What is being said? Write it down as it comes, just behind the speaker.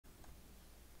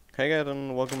Hey guys,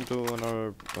 and welcome to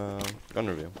another gun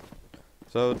review.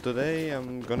 So today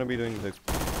I'm gonna be doing the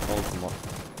Colt mod.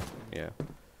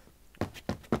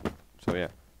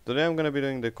 Today I'm gonna be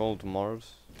doing the Colt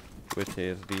Mars, which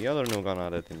is the other new gun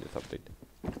added in this update.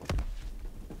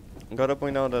 Gotta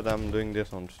point out that I'm doing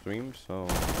this on stream, so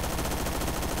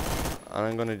and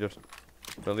I'm gonna just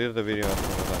release the video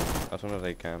as soon as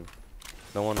I can.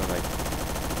 Don't wanna like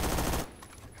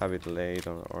have it late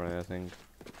or anything.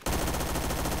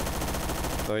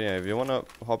 So yeah, if you wanna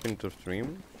hop into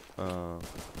stream,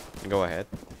 go ahead.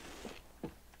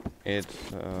 It's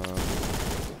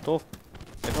 12.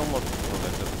 It's almost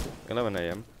 11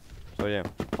 AM. So yeah,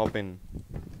 hop in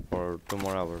for 2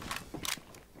 more hours.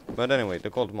 But anyway, the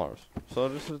Colt Mars. So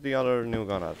this is the other new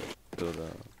gun added to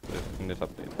in this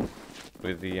update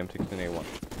with the M16A1.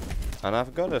 And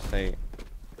I've gotta say,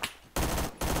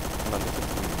 man,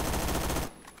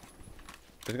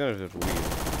 this gun is just weird.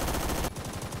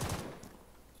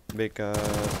 Because,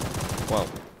 well,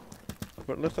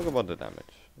 let's talk about the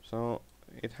damage. So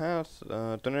it has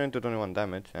 29 to 21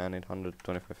 damage and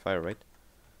 825 fire rate.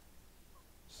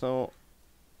 So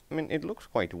I mean, it looks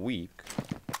quite weak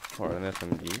for an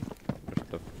SMG,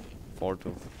 just a 4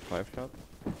 to 5 shot.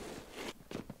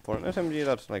 For an SMG,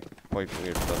 that's like quite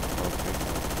weird. That's no 3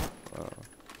 shot.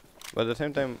 But at the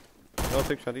same time, no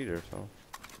 6 shot either. So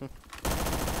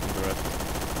interesting.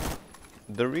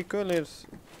 The recoil is,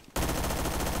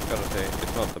 gotta say,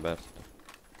 it's not the best.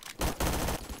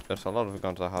 There's a lot of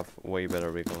guns that have way better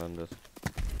recoil than this.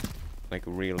 Like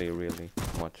really, really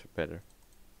much better.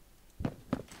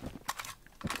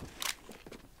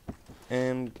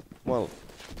 And, well,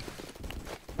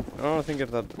 another thing is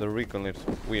that the recoil is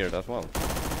weird as well.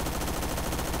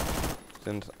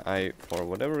 Since I, for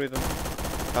whatever reason,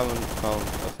 haven't found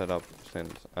a setup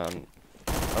since, and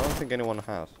I don't think anyone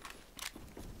has.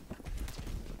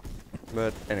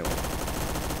 But anyway.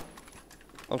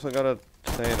 Also gotta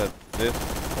say that this,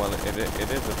 well, it is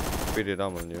a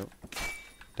PDW,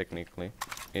 technically.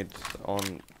 It's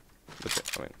on,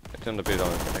 it's on the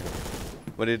PDW technically.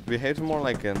 But it behaves more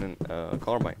like an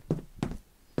carbine.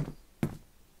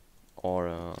 Or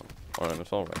an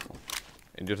assault rifle.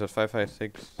 It uses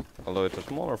 5.56, although it's a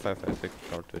smaller 5.56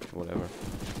 cartridge, whatever.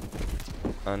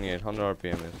 And yeah, 100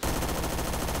 RPM is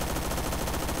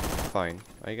fine,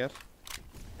 I guess.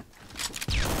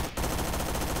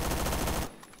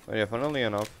 But yeah, funnily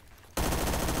enough,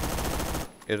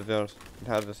 it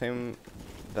has the same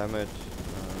damage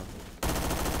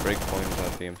breakpoints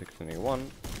as the M16A1,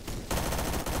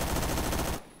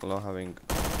 although having,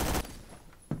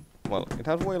 well, it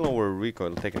has way lower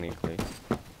recoil technically.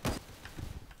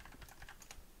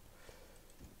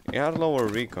 It has lower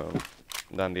recoil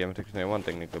than the M16A1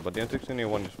 technically, but the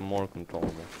M16A1 is more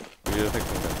controllable. You just take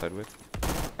some side with.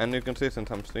 And you can see,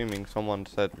 since I'm streaming, someone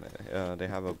said they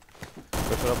have a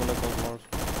push it up on the Colt Mars.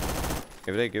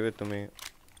 If they give it to me,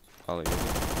 I'll use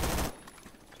it.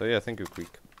 So yeah, thank you,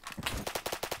 Creek.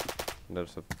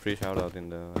 There's a free shout out in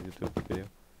the YouTube video.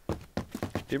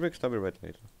 T-Brick Stubby right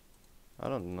later. I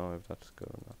don't know if that's good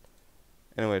or not.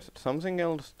 Anyways, something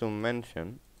else to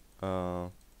mention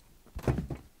on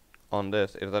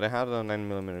this is that I had a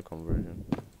 9mm conversion.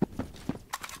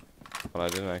 Well, I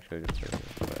didn't actually just say it.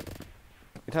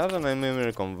 It has a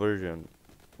 9mm conversion,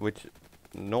 which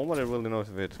nobody really knows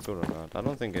if it's good or not. I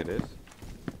don't think it is,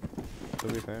 to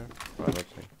be fair. Right, let's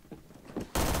see.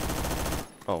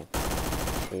 Oh.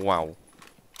 Wow.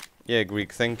 Yeah,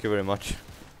 Greek, thank you very much.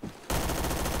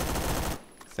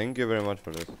 Thank you very much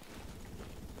for this.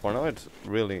 For now, it's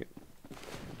really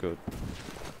good.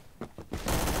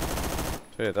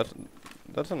 So yeah,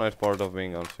 that's a nice part of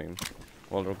being on stream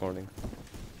while recording.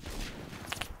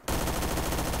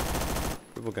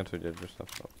 People can suggest your stuff,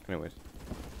 so anyways.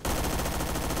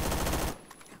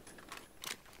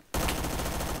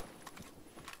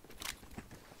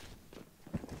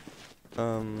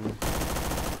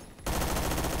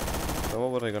 So what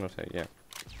was I gonna say? Yeah.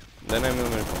 The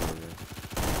 9mm conversion.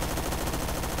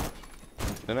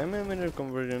 The 9mm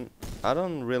conversion, I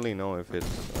don't really know if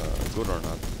it's good or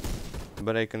not,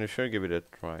 but I can sure give it a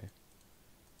try.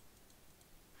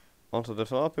 Also, there's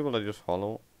a lot of people that just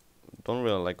hollow. Don't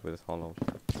really like with hollows,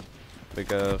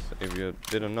 because if you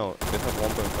didn't know, this has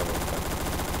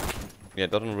 1.7. Yeah,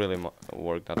 it doesn't really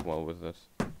work that well with this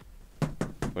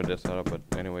setup. But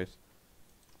anyways,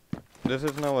 this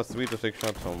is now a 3 to 6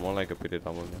 shot, so more like a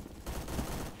PDW.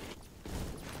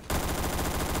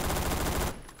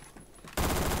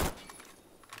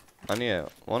 And yeah,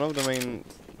 one of the main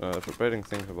surprising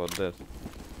things about this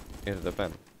is the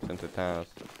pen, since it has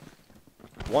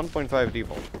 1.5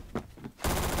 default.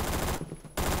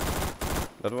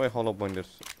 That's why hollow point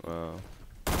is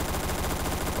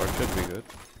Or should be good.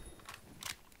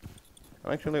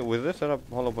 Actually, with this setup,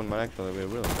 hollow point might actually be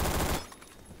really good.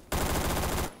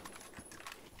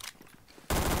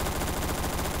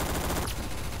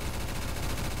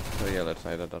 So yeah, let's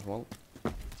hide that as well.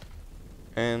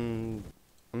 And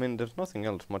I mean, there's nothing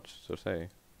else much to say.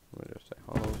 Let me just say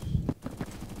hollows.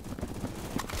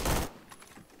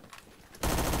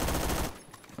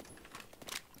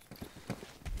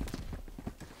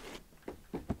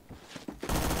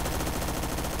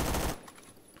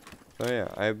 So yeah,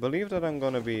 I believe that I'm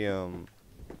gonna be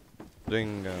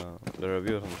doing the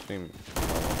reviews on stream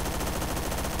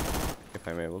if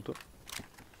I'm able to.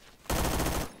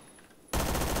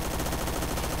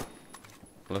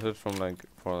 Unless it's from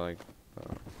for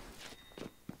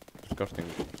disgusting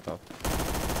stuff.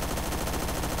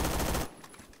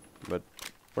 But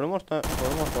for the most part I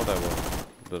will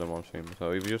do them on stream.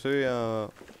 So if you see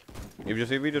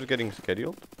videos getting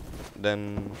scheduled,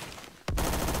 then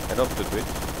head up to Twitch,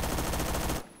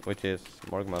 which is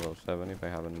MarkMallow7 if I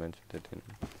haven't mentioned it in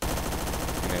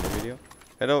any video.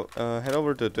 Head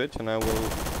over to Twitch and I will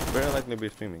very likely be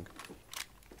streaming.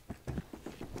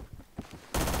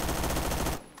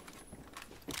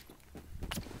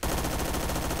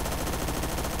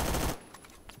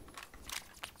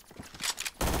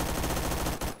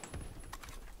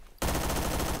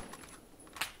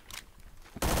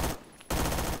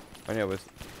 And yeah, with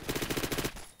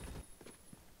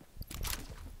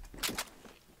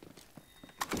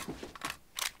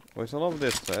all of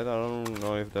this said, I don't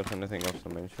know if there's anything else to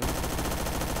mention.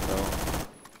 So,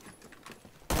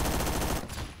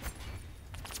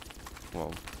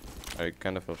 well, I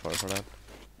kind of feel sorry for that.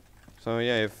 So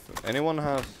yeah, if anyone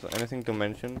has anything to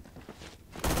mention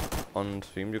on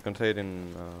stream, you can say it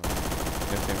in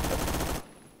stream chat.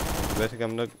 So basically,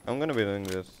 I'm gonna be doing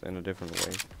this in a different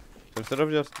way. So instead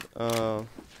of just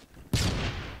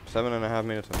 7.5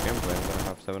 minutes of gameplay, I'm gonna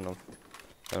have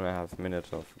 7.5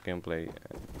 minutes of gameplay.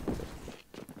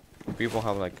 If people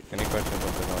have like any questions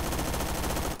on the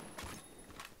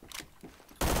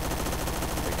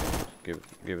they can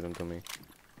just give them to me.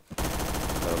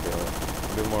 That'll be a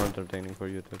bit more entertaining for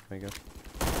YouTube, I guess.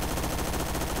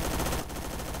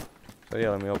 So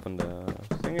yeah, let me open the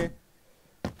thingy.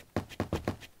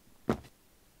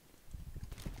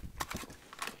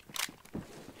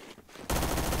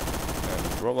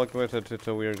 Roblox with it's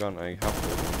a weird gun, I have to.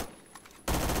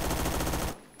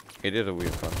 It is a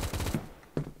weird gun.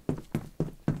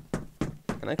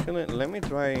 And actually, let me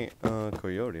try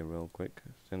Coyote real quick,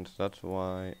 since that's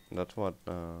what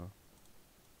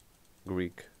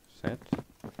Greek said.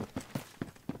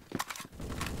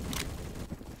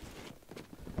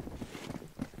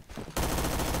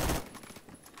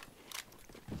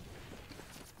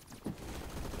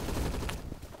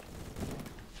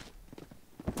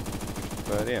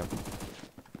 But yeah.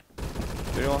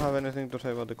 Do you all have anything to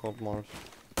say about the Colt Mars?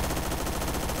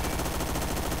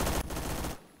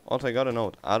 Also, I got a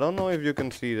note. I don't know if you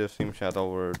can see the stream chat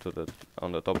over to the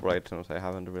on the top right, since I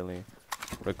haven't really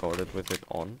recorded with it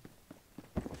on.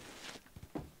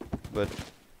 But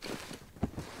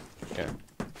yeah,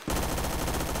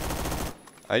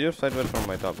 I just sideways from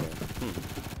my top game.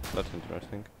 That's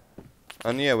interesting.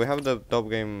 And yeah, we have the top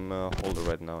game holder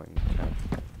right now in chat.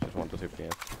 Just want to see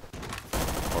PS.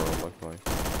 Or Roblox boy.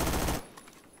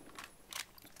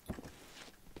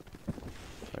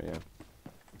 So yeah.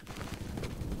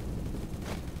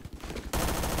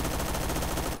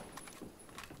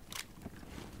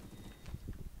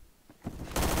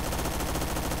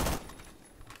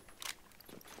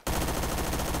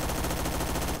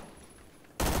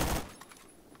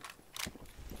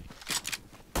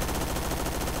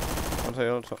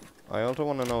 I also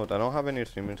want to note I don't have any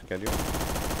streaming schedule.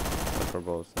 That's for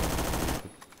both.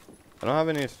 I don't have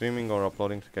any streaming or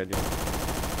uploading schedule.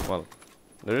 Well,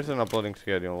 there is an uploading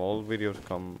schedule. All videos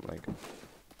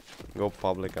go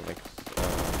public at the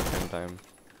same time,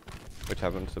 which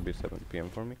happens to be 7 PM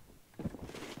for me.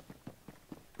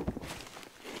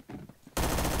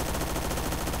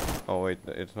 Oh wait,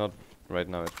 it's not right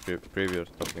now. It's previous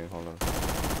top game holder.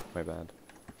 My bad.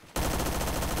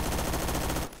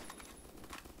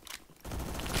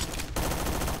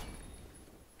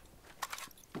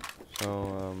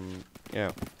 So yeah,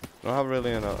 I don't have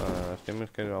really a streaming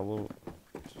schedule. I will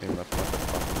stream as much as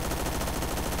possible.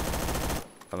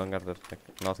 I don't got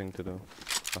nothing to do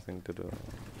from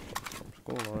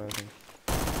school or anything.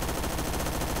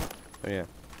 So yeah,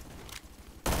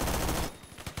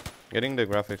 getting the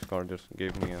graphics card just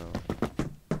gave me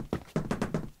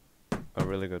a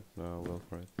really good will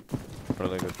for it,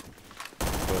 really good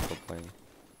feel for playing.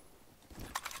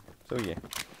 So yeah.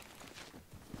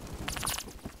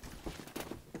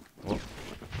 Well,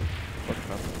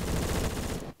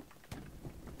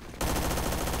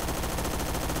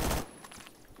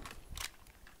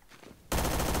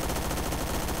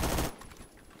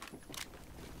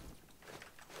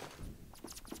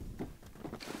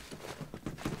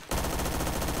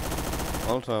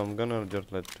 Also, I'm gonna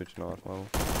just let Twitch know as well.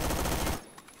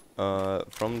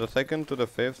 From the 2nd to the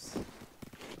 5th,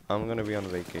 I'm gonna be on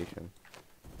vacation.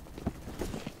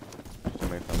 To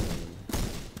my family.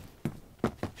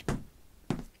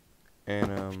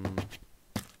 And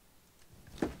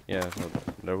yeah, so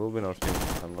there will be no stream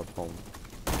since I'm not home.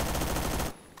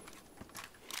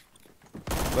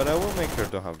 But I will make sure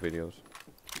to have videos.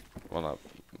 Well,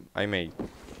 I may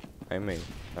have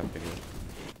videos.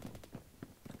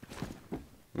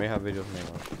 May have videos, may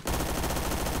not.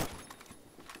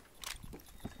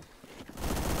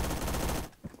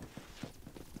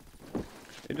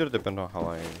 It just depends on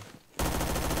how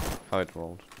it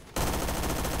rolls.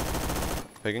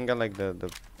 If I can get like the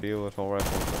views or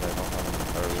rifles that I don't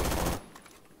have a review for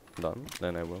done,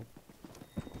 then I will.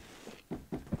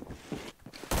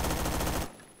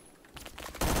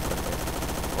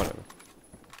 Whatever.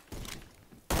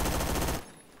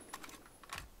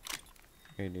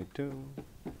 82.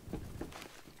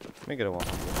 Make it a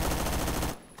 100.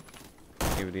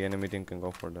 If the enemy team can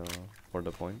go for the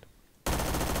point.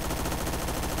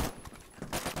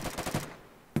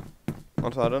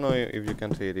 Also, I don't know if you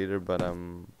can see it either, but I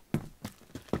don't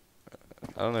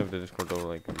know if the Discord will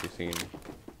like be seen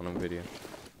on a video.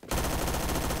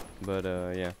 But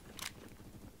yeah,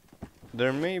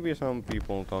 there may be some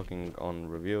people talking on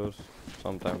reviews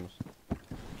sometimes,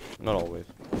 not always.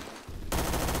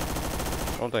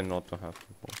 I try not to have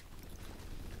people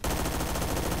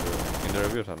in the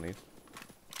reviews at least.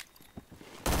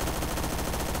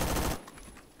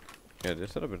 Yeah,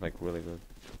 this setup is like really good.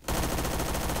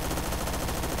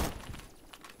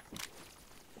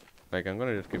 Like, I'm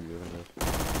gonna just keep using this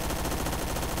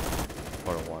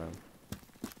for a while.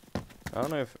 I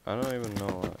don't even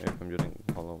know if I'm using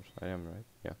hollows. I am, right?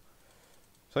 Yeah.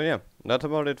 So yeah, that's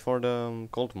about it for the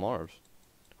Colt Mars.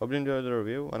 Hope you enjoyed the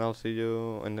review, and I'll see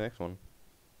you in the next one.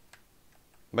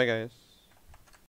 Bye guys.